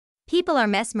People are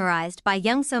mesmerized by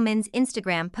Jung So-min's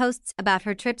Instagram posts about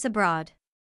her trips abroad.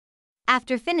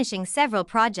 After finishing several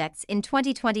projects in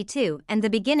 2022 and the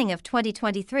beginning of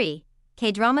 2023,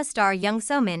 K-drama star Jung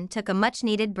So-min took a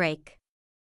much-needed break.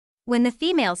 When the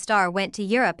female star went to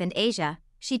Europe and Asia,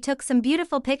 she took some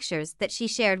beautiful pictures that she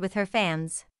shared with her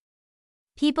fans.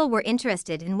 People were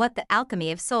interested in what the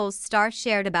Alchemy of Souls star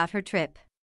shared about her trip.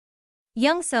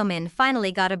 Jung So-min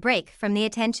finally got a break from the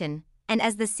attention, and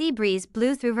as the sea breeze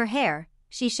blew through her hair,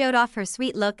 she showed off her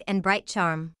sweet look and bright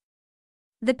charm.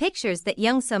 The pictures that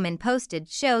Jung So-min posted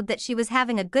showed that she was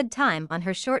having a good time on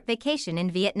her short vacation in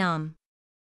Vietnam.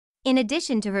 In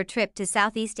addition to her trip to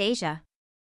Southeast Asia,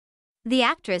 the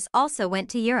actress also went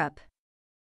to Europe.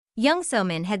 Jung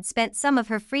So-min had spent some of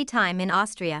her free time in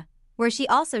Austria, where she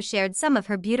also shared some of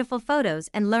her beautiful photos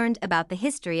and learned about the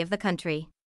history of the country.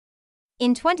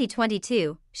 In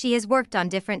 2022, she has worked on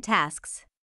different tasks.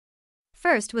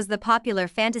 First was the popular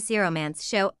fantasy romance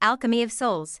show Alchemy of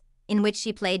Souls, in which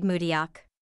she played Mudiak.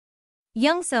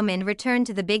 Jung So-min returned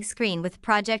to the big screen with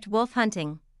Project Wolf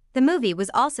Hunting. The movie was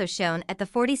also shown at the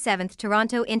 47th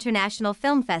Toronto International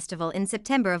Film Festival in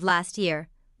September of last year,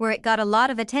 where it got a lot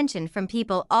of attention from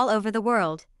people all over the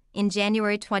world. In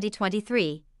January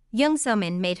 2023, Jung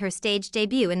So-min made her stage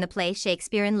debut in the play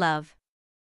Shakespeare in Love.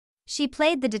 She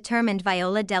played the determined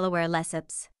Viola Delaware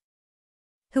Lesseps,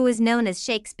 who is known as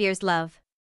Shakespeare's love.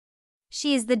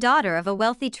 She is the daughter of a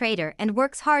wealthy trader and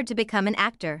works hard to become an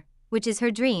actor, which is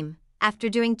her dream. After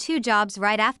doing 2 jobs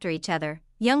right after each other,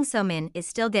 Jung So-min is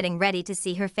still getting ready to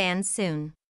see her fans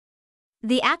soon.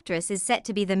 The actress is set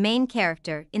to be the main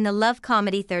character in the love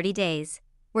comedy 30 Days,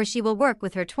 where she will work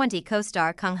with her 20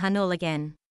 co-star Kang Han-ul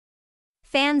again.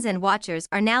 Fans and watchers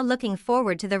are now looking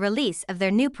forward to the release of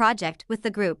their new project with the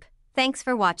group. Thanks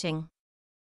for watching.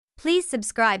 Please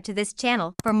subscribe to this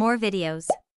channel for more videos.